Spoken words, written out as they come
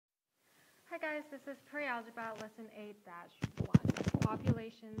Hi guys, this is Pre-Algebra Lesson 8-1,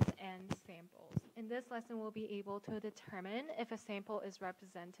 Populations and Samples. In this lesson, we'll be able to determine if a sample is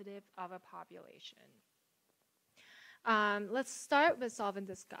representative of a population. Let's start with solve and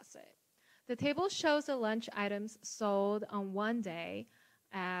discuss it. The table shows the lunch items sold on one day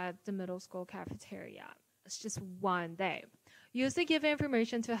at the middle school cafeteria. It's just one day. Use the given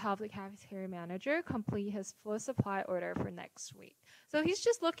information to help the cafeteria manager complete his full supply order for next week. So he's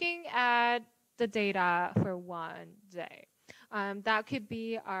just looking at the data for one day. That could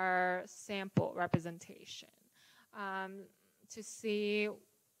be our sample representation to see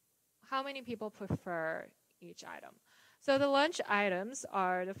how many people prefer each item. So the lunch items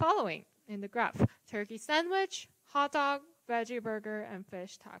are the following in the graph: turkey sandwich, hot dog, veggie burger, and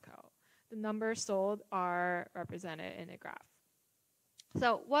fish taco. The numbers sold are represented in the graph.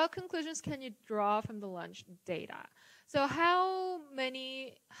 So what conclusions can you draw from the lunch data? So how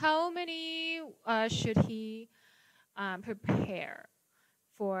many should he prepare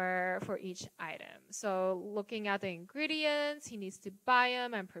for each item? So looking at the ingredients, he needs to buy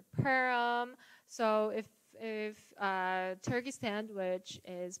them and prepare them. So if turkey sandwich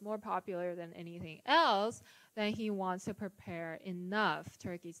is more popular than anything else, then he wants to prepare enough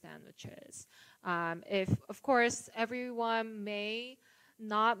turkey sandwiches. If, of course, everyone may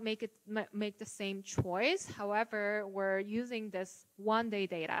not make the same choice. However, we're using this one-day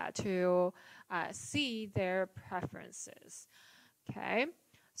data to see their preferences. Okay,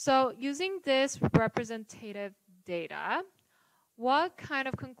 so using this representative data, what kind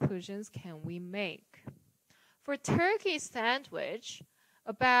of conclusions can we make? For turkey sandwich,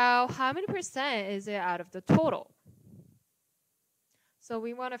 about how many percent is it out of the total? So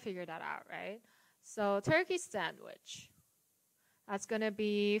we want to figure that out, right? So turkey sandwich, that's going to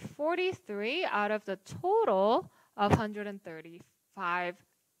be 43 out of the total of 135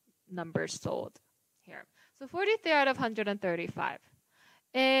 numbers sold here. So 43 out of 135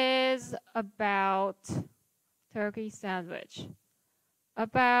 is about turkey sandwich,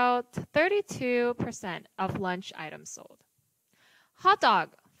 about 32% of lunch items sold. Hot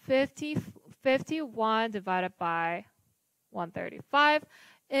dog, 51 divided by 135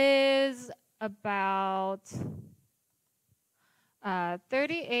 is about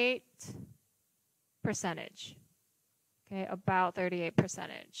 38 percentage. Okay, about 38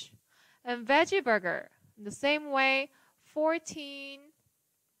 percentage. And veggie burger, the same way, 14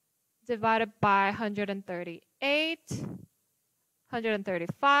 divided by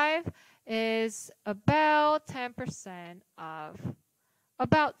 135 is about 10% of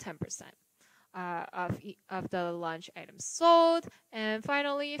the lunch items sold. And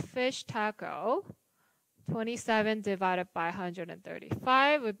finally, fish taco, 27 divided by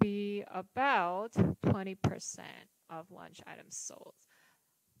 135 would be about 20% of lunch items sold.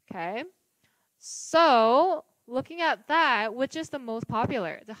 Okay, so looking at that, which is the most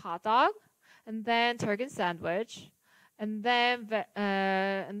popular? The hot dog, and then turkey sandwich, and then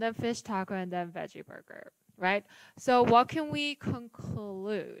fish taco, and then veggie burger, right? So what can we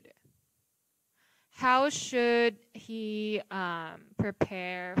conclude? How should he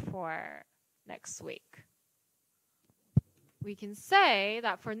prepare for next week? We can say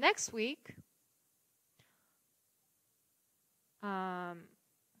that for next week, let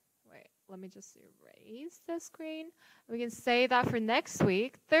me just erase the screen. We can say that for next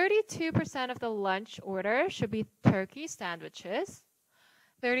week, 32% of the lunch order should be turkey sandwiches,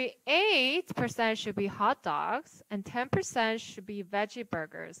 38% should be hot dogs, and 10% should be veggie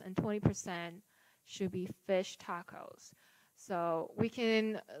burgers, and 20% should be fish tacos. So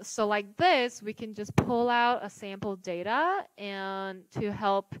like this, we can just pull out a sample data and to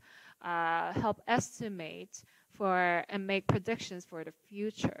help estimate and make predictions for the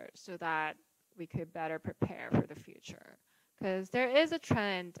future so that we could better prepare for the future. Because there is a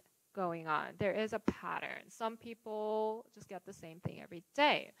trend going on. There is a pattern. Some people just get the same thing every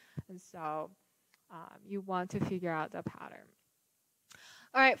day. And so you want to figure out the pattern.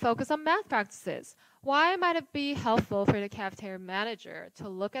 All right, focus on math practices. Why might it be helpful for the cafeteria manager to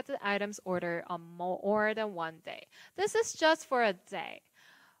look at the items ordered on more than one day? This is just for a day.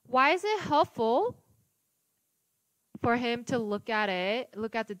 Why is it helpful for him to look at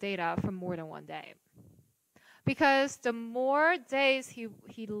the data for more than one day? Because the more days he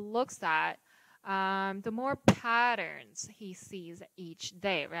looks at, the more patterns he sees each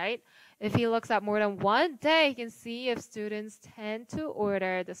day, right? If he looks at more than one day, he can see if students tend to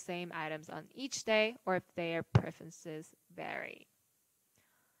order the same items on each day or if their preferences vary.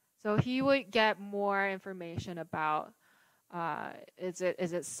 So he would get more information about is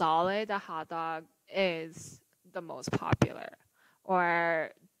it solid? The hot dog is the most popular,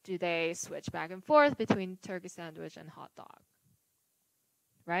 or do they switch back and forth between turkey sandwich and hot dog?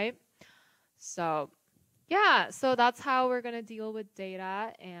 Right? So, yeah, so that's how we're going to deal with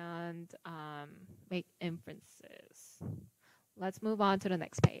data and make inferences. Let's move on to the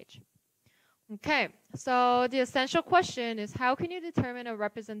next page. Okay, so the essential question is, how can you determine a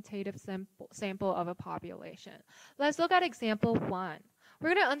representative sample of a population? Let's look at example 1.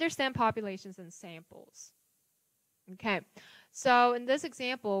 We're going to understand populations and samples. Okay, so in this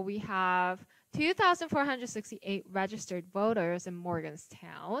example, we have 2,468 registered voters in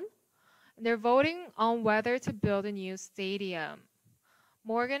Morgantown. And they're voting on whether to build a new stadium.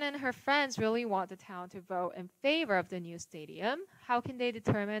 Morgan and her friends really want the town to vote in favor of the new stadium. How can they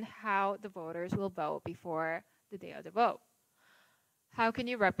determine how the voters will vote before the day of the vote? How can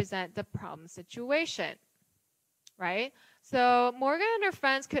you represent the problem situation? Right? So Morgan and her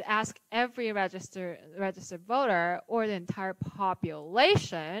friends could ask every registered voter or the entire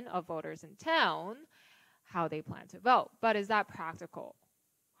population of voters in town how they plan to vote. But is that practical?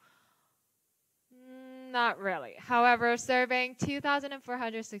 Not really. However, surveying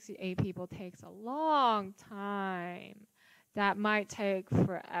 2,468 people takes a long time. That might take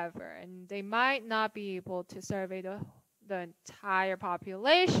forever, and they might not be able to survey the entire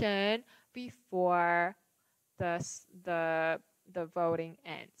population before the voting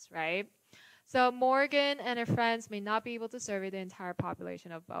ends, right? So Morgan and her friends may not be able to survey the entire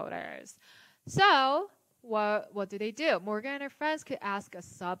population of voters. So what do? Morgan and her friends could ask a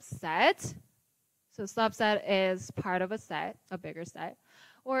subset. So subset is part of a set, a bigger set,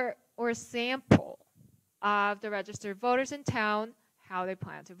 or a sample of the registered voters in town, how they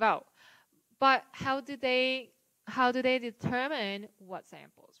plan to vote. But how do they determine what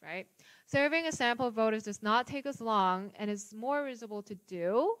samples, right? Surveying a sample of voters does not take as long and is more reasonable to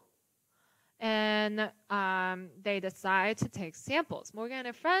do. And they decide to take samples. Morgan and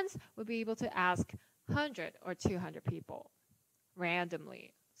her friends would be able to ask 100 or 200 people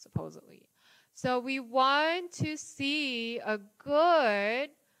randomly, supposedly. So we want to see a good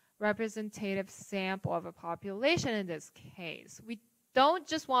representative sample of a population in this case. We don't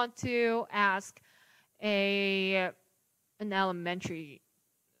just want to ask an elementary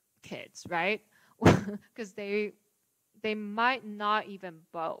kids, right? Because they might not even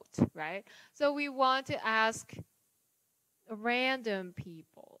vote, right? So we want to ask random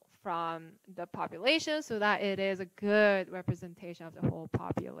people from the population so that it is a good representation of the whole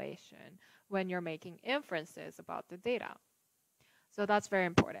population when you're making inferences about the data. So that's very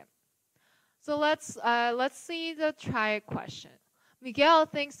important. So let's see the try it question. Miguel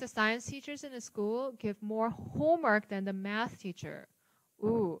thinks the science teachers in his school give more homework than the math teacher.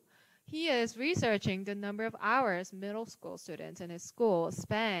 Ooh. He is researching the number of hours middle school students in his school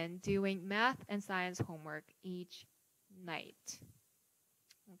spend doing math and science homework each night.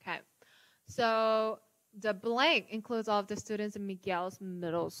 Okay, so the blank includes all of the students in Miguel's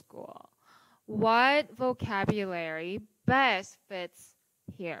middle school. What vocabulary best fits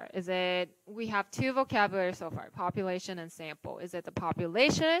here? Is it, we have two vocabularies so far, population and sample. Is it the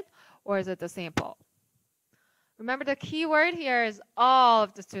population or is it the sample? Remember, the key word here is all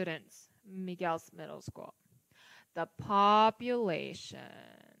of the students in Miguel's middle school. The population.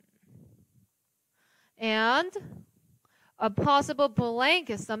 And a possible blank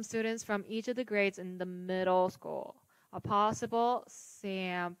is some students from each of the grades in the middle school. A possible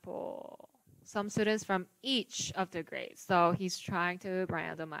sample. Some students from each of the grades. So he's trying to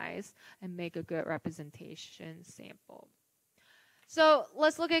randomize and make a good representation sample. So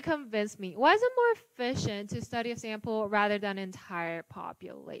let's look at convince me. Why is it more efficient to study a sample rather than an entire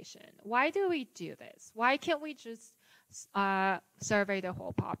population? Why do we do this? Why can't we just survey the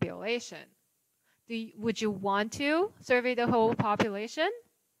whole population? Would you want to survey the whole population?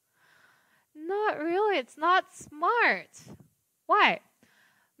 Not really. It's not smart. Why?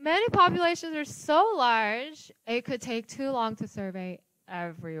 Many populations are so large, it could take too long to survey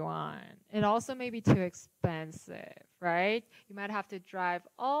everyone. It also may be too expensive, right? You might have to drive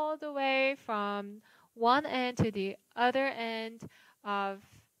all the way from one end to the other end of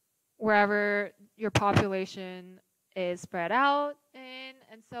wherever your population is spread out in,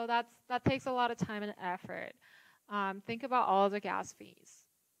 and so that takes a lot of time and effort. Think about all the gas fees.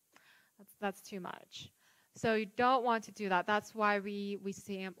 That's too much. So you don't want to do that. That's why we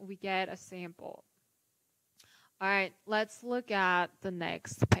get a sample. All right, let's look at the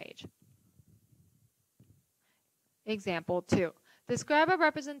next page. Example 2. Describe a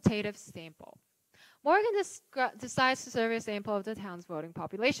representative sample. Morgan decides to survey a sample of the town's voting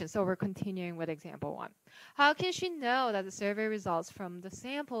population. So we're continuing with example 1. How can she know that the survey results from the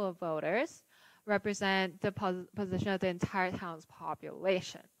sample of voters represent the position of the entire town's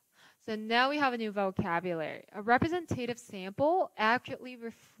population? So now we have a new vocabulary. A representative sample accurately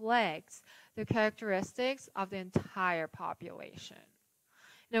reflects the characteristics of the entire population.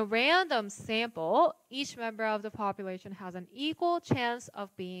 In a random sample, each member of the population has an equal chance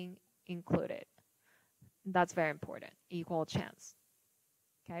of being included. That's very important, equal chance.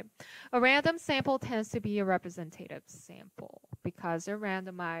 Okay. A random sample tends to be a representative sample because they're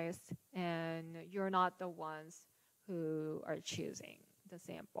randomized and you're not the ones who are choosing the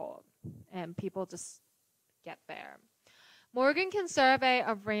sample, and people just get there. Morgan can survey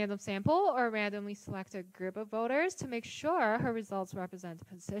a random sample or randomly select a group of voters to make sure her results represent the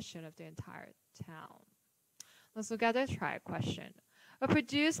position of the entire town. Let's look at the try question. A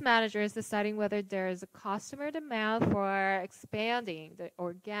produce manager is deciding whether there is a customer demand for expanding the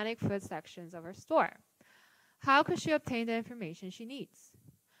organic food sections of her store. How could she obtain the information she needs?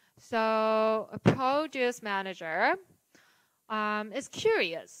 So a produce manager is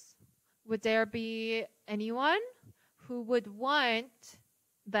curious. Would there be anyone who would want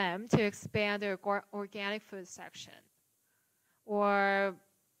them to expand their organic food section? Or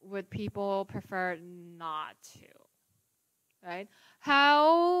would people prefer not to? Right?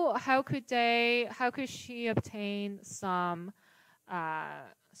 How could she obtain some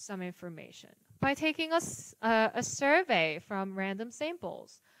information? By taking a survey from random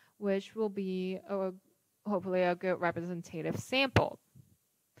samples, which will be hopefully a good representative sample.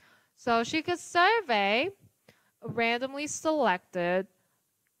 So she could survey randomly selected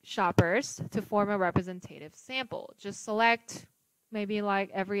shoppers to form a representative sample. Just select maybe like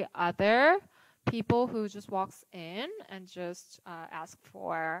every other people who just walks in and just ask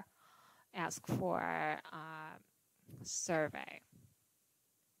for survey.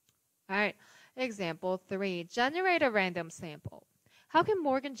 All right, example 3, generate a random sample. How can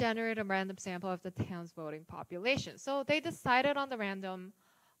Morgan generate a random sample of the town's voting population? So they decided on the random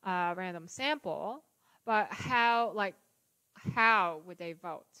sample, but how would they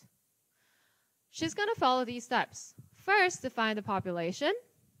vote? She's going to follow these steps. First, define the population.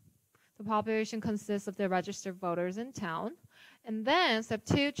 The population consists of the registered voters in town. And then, step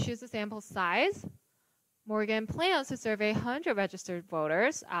 2, choose the sample size. Morgan plans to survey 100 registered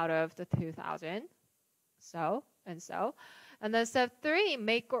voters out of the 2,000. And then step 3,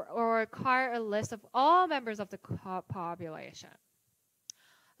 make or require a list of all members of the population.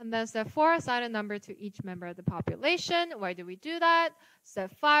 And then step 4, assign a number to each member of the population. Why do we do that?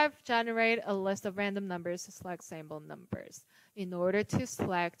 Step 5, generate a list of random numbers to select sample numbers. In order to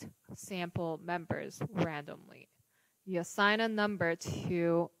select sample members randomly, you assign a number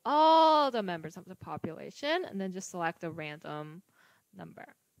to all the members of the population and then just select a random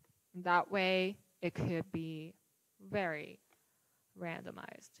number. That way, it could be very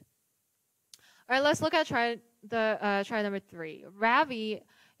randomized. All right, let's look at try number 3. Ravi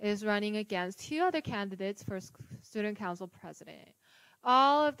is running against 2 other candidates for student council president.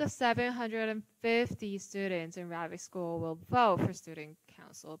 All of the 750 students in Ravi's school will vote for student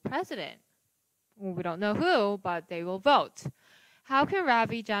council president. Well, we don't know who, but they will vote. How can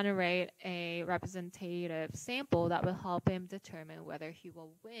Ravi generate a representative sample that will help him determine whether he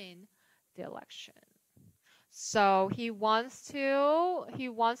will win the election? So he wants to know if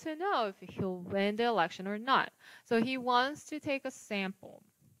he'll win the election or not. So he wants to take a sample.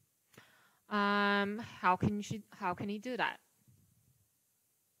 How can he do that?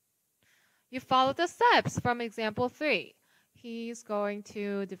 You follow the steps from example 3. He's going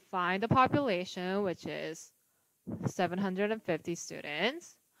to define the population, which is 750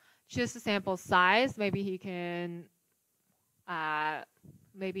 students. Choose the sample size. Maybe he can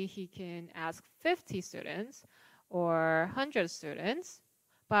ask 50 students or 100 students,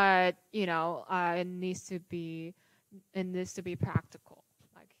 but it needs to be practical.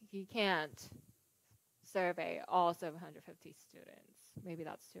 Like he can't survey all 750 students. Maybe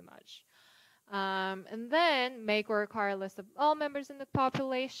that's too much. And then make or require a list of all members in the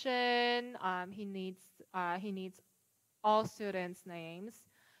population. He needs all students' names.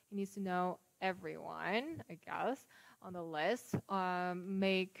 He needs to know everyone, I guess, on the list.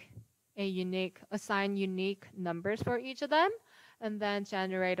 Assign unique numbers for each of them, and then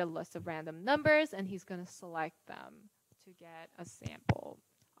generate a list of random numbers, and he's going to select them to get a sample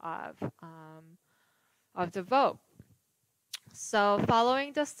of the vote. So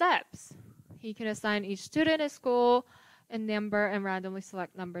following the steps, he can assign each student at school a number and randomly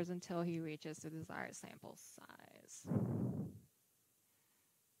select numbers until he reaches the desired sample size.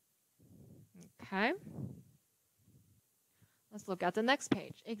 Okay. Let's look at the next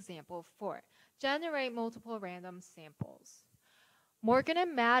page. Example 4. Generate multiple random samples. Morgan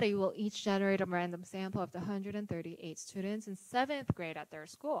and Maddie will each generate a random sample of the 138 students in 7th grade at their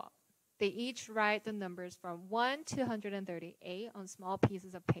school. They each write the numbers from 1 to 138 on small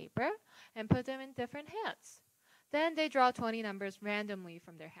pieces of paper and put them in different hats. Then they draw 20 numbers randomly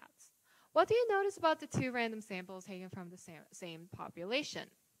from their hats. What do you notice about the two random samples taken from the same population?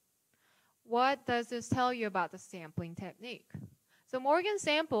 What does this tell you about the sampling technique? So Morgan's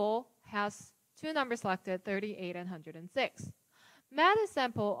sample has two numbers selected, 38 and 106. Matt's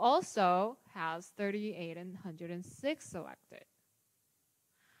sample also has 38 and 106 selected.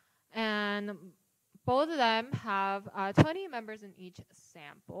 And both of them have 20 members in each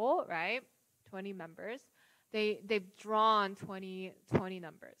sample, right? 20 members. They've drawn 20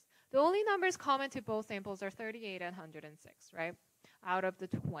 numbers. The only numbers common to both samples are 38 and 106, right? Out of the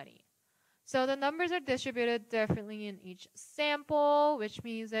 20. So the numbers are distributed differently in each sample, which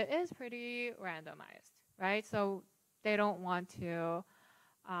means it is pretty randomized, right? So they don't want to,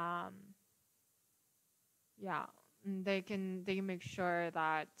 they can make sure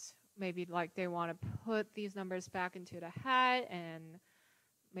that maybe like they want to put these numbers back into the hat and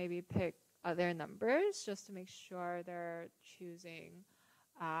maybe pick other numbers just to make sure they're choosing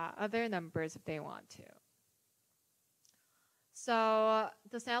other numbers if they want to. So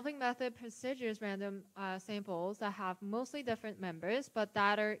the sampling method procedures random samples that have mostly different members, but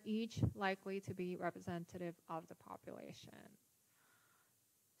that are each likely to be representative of the population.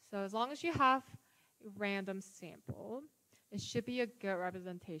 So as long as you have a random sample, it should be a good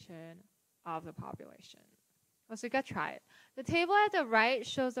representation of the population. So you gotta try it. The table at the right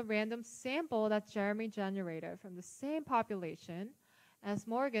shows a random sample that Jeremy generated from the same population as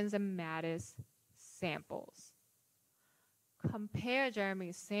Morgan's and Matt's samples. Compare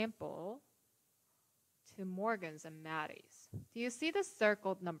Jeremy's sample to Morgan's and Maddie's. Do you see the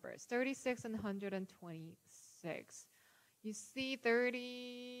circled numbers, 36 and 126? You see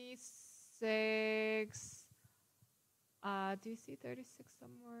 36, do you see 36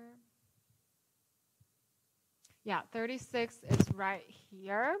 somewhere? Yeah, 36 is right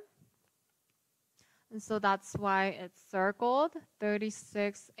here. And so that's why it's circled.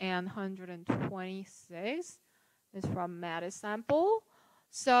 36 and 126 is from Matt's sample.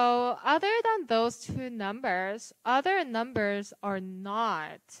 So other than those two numbers, other numbers are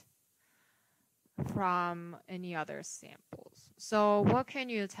not from any other samples. So what can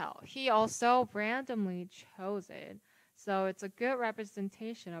you tell? He also randomly chose it. So it's a good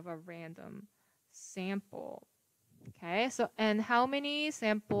representation of a random sample. Okay, so and how many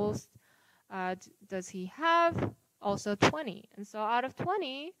samples does he have? Also 20. And so out of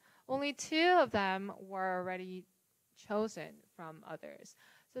 20, only 2 of them were already chosen from others.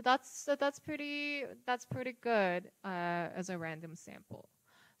 So that's pretty good as a random sample.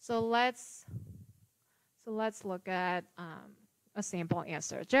 So let's look at a sample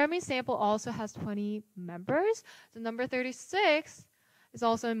answer. Jeremy's sample also has 20 members. The number 36 is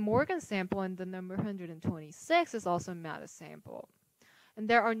also in Morgan's sample, and the number 126 is also in Matt's sample. And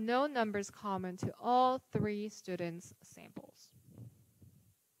there are no numbers common to all 3 students' samples.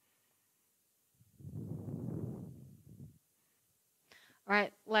 All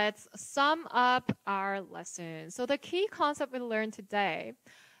right, let's sum up our lesson. So the key concept we learned today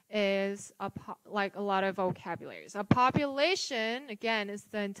is like a lot of vocabularies. A population, again, is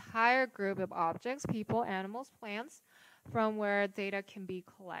the entire group of objects, people, animals, plants, from where data can be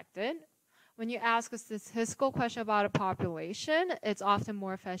collected. When you ask a statistical question about a population, it's often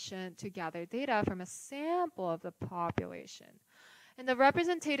more efficient to gather data from a sample of the population. And the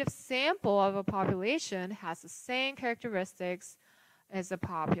representative sample of a population has the same characteristics as the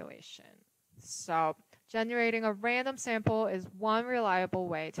population. So generating a random sample is one reliable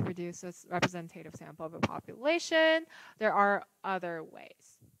way to produce a representative sample of a population. There are other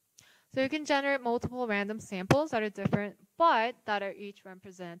ways. So you can generate multiple random samples that are different, but that are each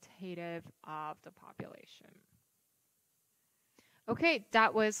representative of the population. Okay,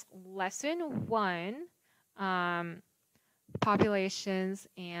 that was lesson 1, populations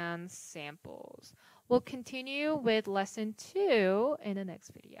and samples. We'll continue with lesson 2 in the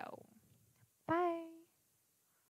next video.